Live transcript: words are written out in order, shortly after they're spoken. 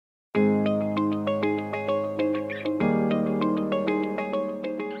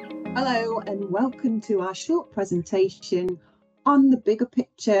and welcome to our short presentation on the bigger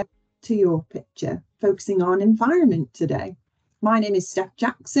picture to your picture, focusing on environment today. My name is Steph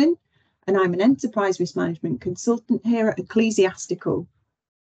Jackson and I'm an enterprise risk management consultant here at Ecclesiastical.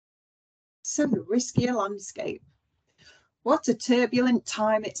 So the riskier landscape. What a turbulent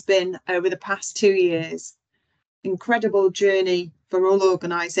time it's been over the past 2 years. Incredible journey for all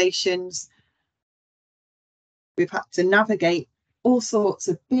organisations. We've had to navigate all sorts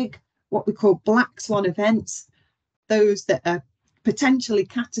of big, what we call black swan events, those that are potentially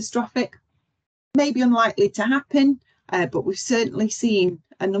catastrophic, maybe unlikely to happen, but we've certainly seen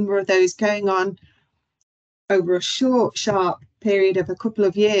a number of those going on over a short, sharp period of a couple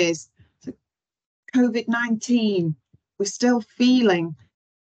of years. So COVID-19, we're still feeling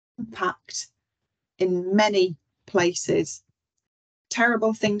impact in many places.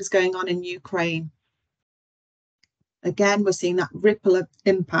 Terrible things going on in Ukraine. Again, we're seeing that ripple of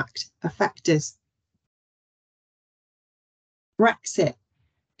impact affect us. Brexit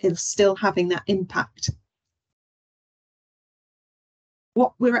is still having that impact.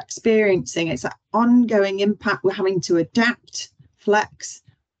 What we're experiencing is that ongoing impact. We're having to adapt, flex,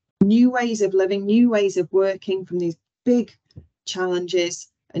 new ways of living, new ways of working from these big challenges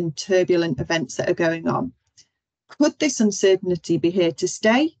and turbulent events that are going on. Could this uncertainty be here to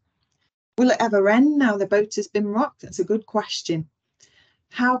stay? Will it ever end now the boat has been rocked? That's a good question.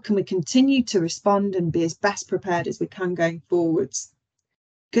 How can we continue to respond and be as best prepared as we can going forwards?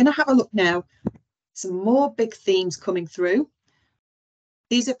 Going to have a look now. Some more big themes coming through.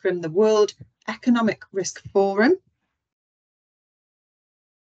 These are from the World Economic Risk Forum.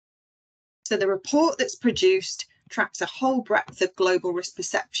 So the report that's produced tracks a whole breadth of global risk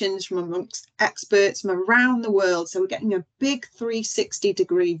perceptions from amongst experts from around the world. So we're getting a big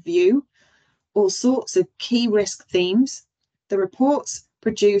 360-degree view. All sorts of key risk themes. The report's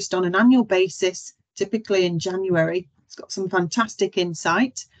produced on an annual basis, typically in January. It's got some fantastic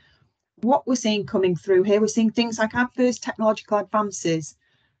insight. What we're seeing coming through here, we're seeing things like adverse technological advances,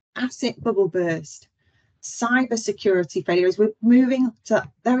 asset bubble burst, cyber security failures. We're moving to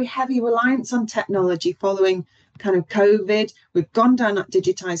very heavy reliance on technology following kind of COVID. We've gone down that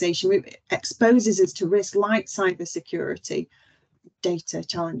digitization. It exposes us to risk like cyber security, data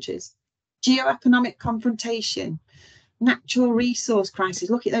challenges. Geoeconomic confrontation, natural resource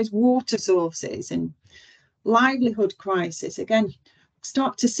crisis, look at those water sources, and livelihood crisis. Again,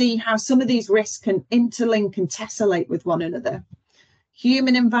 start to see how some of these risks can interlink and tessellate with one another.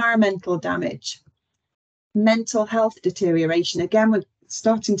 Human environmental damage, mental health deterioration. Again, we're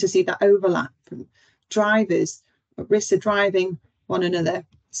starting to see that overlap from drivers at risk of driving one another.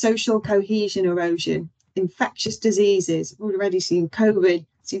 Social cohesion erosion, infectious diseases. We've already seen COVID.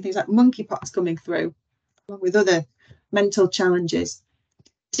 Seen things like monkeypox coming through, along with other mental challenges.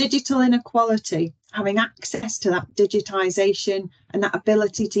 Digital inequality, having access to that digitization and that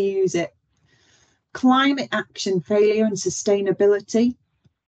ability to use it. Climate action failure and sustainability.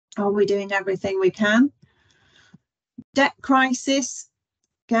 Are we doing everything we can? Debt crisis.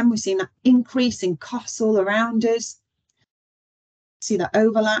 Again, we're seeing that increase in costs all around us. See that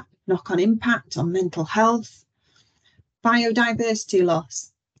overlap, knock-on impact on mental health. Biodiversity loss.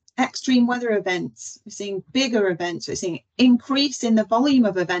 Extreme weather events, we're seeing bigger events, we're seeing increase in the volume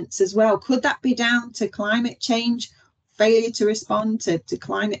of events as well. Could that be down to climate change, failure to respond to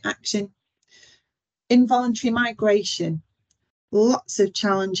climate action? Involuntary migration, lots of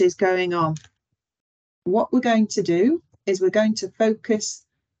challenges going on. What we're going to do is we're going to focus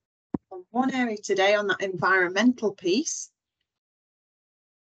on one area today, on that environmental piece,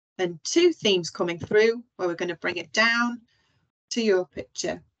 and two themes coming through where we're going to bring it down to your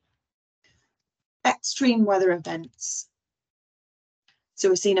picture. Extreme weather events. So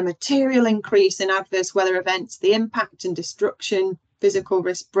we're seeing a material increase in adverse weather events, the impact and destruction physical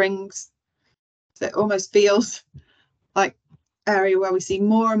risk brings. So it almost feels like an area where we see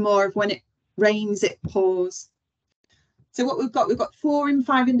more and more of when it rains, it pours. So what we've got 4 in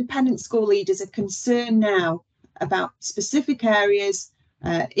 5 independent school leaders are concerned now about specific areas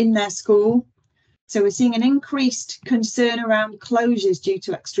in their school. So we're seeing an increased concern around closures due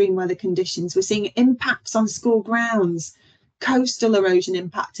to extreme weather conditions. We're seeing impacts on school grounds, coastal erosion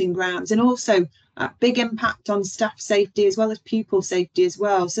impacting grounds, and also a big impact on staff safety as well as pupil safety as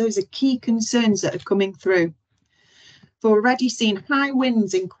well. So those are key concerns that are coming through. We've already seen high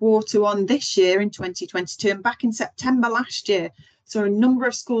winds in Q1 this year in 2022 and back in September last year. So a number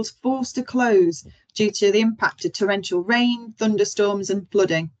of schools forced to close due to the impact of torrential rain, thunderstorms and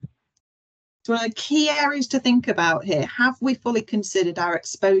flooding. So one of the key areas to think about here, have we fully considered our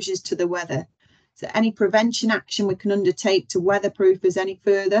exposures to the weather? Is there any prevention action we can undertake to weatherproof us any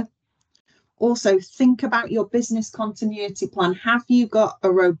further? Also, think about your business continuity plan. Have you got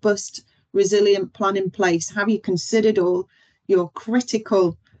a robust, resilient plan in place? Have you considered all your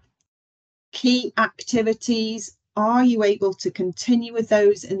critical key activities? Are you able to continue with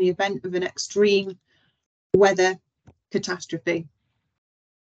those in the event of an extreme weather catastrophe?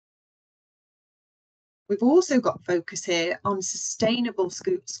 We've also got focus here on sustainable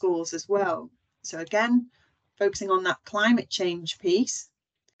schools as well. So again, focusing on that climate change piece.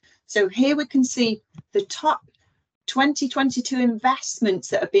 So here we can see the top 2022 investments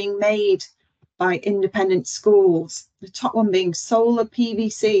that are being made by independent schools. The top one being solar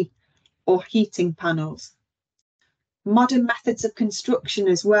PVC or heating panels. Modern methods of construction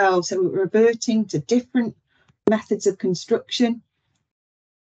as well. So we're reverting to different methods of construction.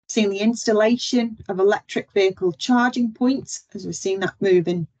 Seeing the installation of electric vehicle charging points, as we're seeing that move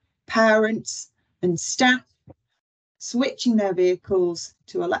in parents and staff switching their vehicles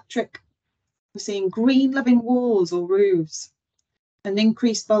to electric. We're seeing green living walls or roofs, an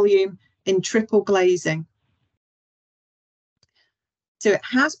increased volume in triple glazing. So it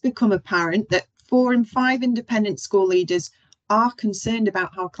has become apparent that 4 in 5 independent school leaders are concerned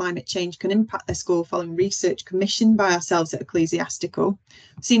about how climate change can impact their school following research commissioned by ourselves at Ecclesiastical.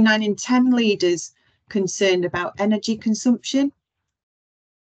 We've seen 9 in 10 leaders concerned about energy consumption.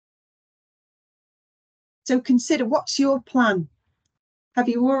 So consider, what's your plan? Have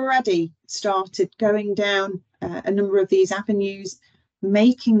you already started going down a number of these avenues,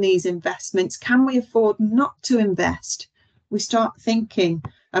 making these investments? Can we afford not to invest? We start thinking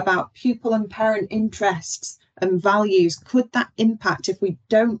about pupil and parent interests and values. Could that impact if we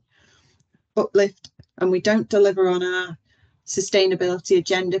don't uplift and we don't deliver on our sustainability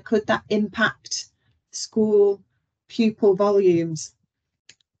agenda? Could that impact school pupil volumes?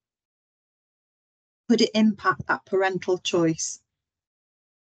 Could it impact that parental choice?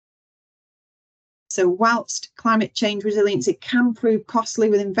 So whilst climate change resilience, it can prove costly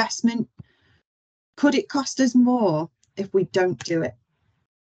with investment, could it cost us more if we don't do it?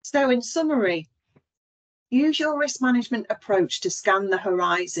 So in summary, use your risk management approach to scan the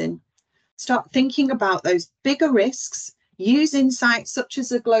horizon. Start thinking about those bigger risks. Use insights such as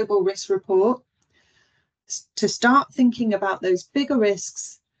the Global Risk Report to start thinking about those bigger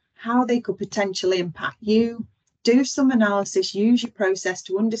risks, how they could potentially impact you. Do some analysis, use your process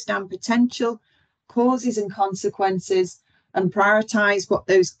to understand potential causes and consequences and prioritise what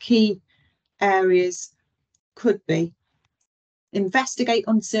those key areas could be. Investigate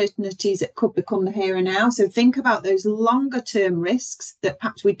uncertainties that could become the here and now. So think about those longer term risks that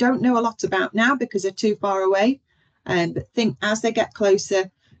perhaps we don't know a lot about now because they're too far away. But think as they get closer,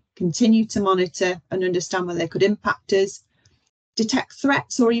 continue to monitor and understand where they could impact us. Detect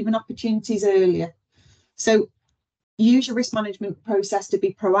threats or even opportunities earlier. So use your risk management process to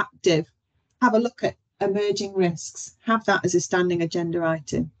be proactive. Have a look at emerging risks. Have that as a standing agenda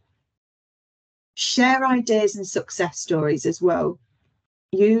item. Share ideas and success stories as well.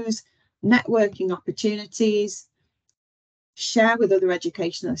 Use networking opportunities. Share with other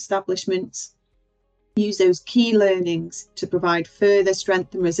educational establishments. Use those key learnings to provide further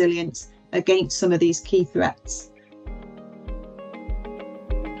strength and resilience against some of these key threats.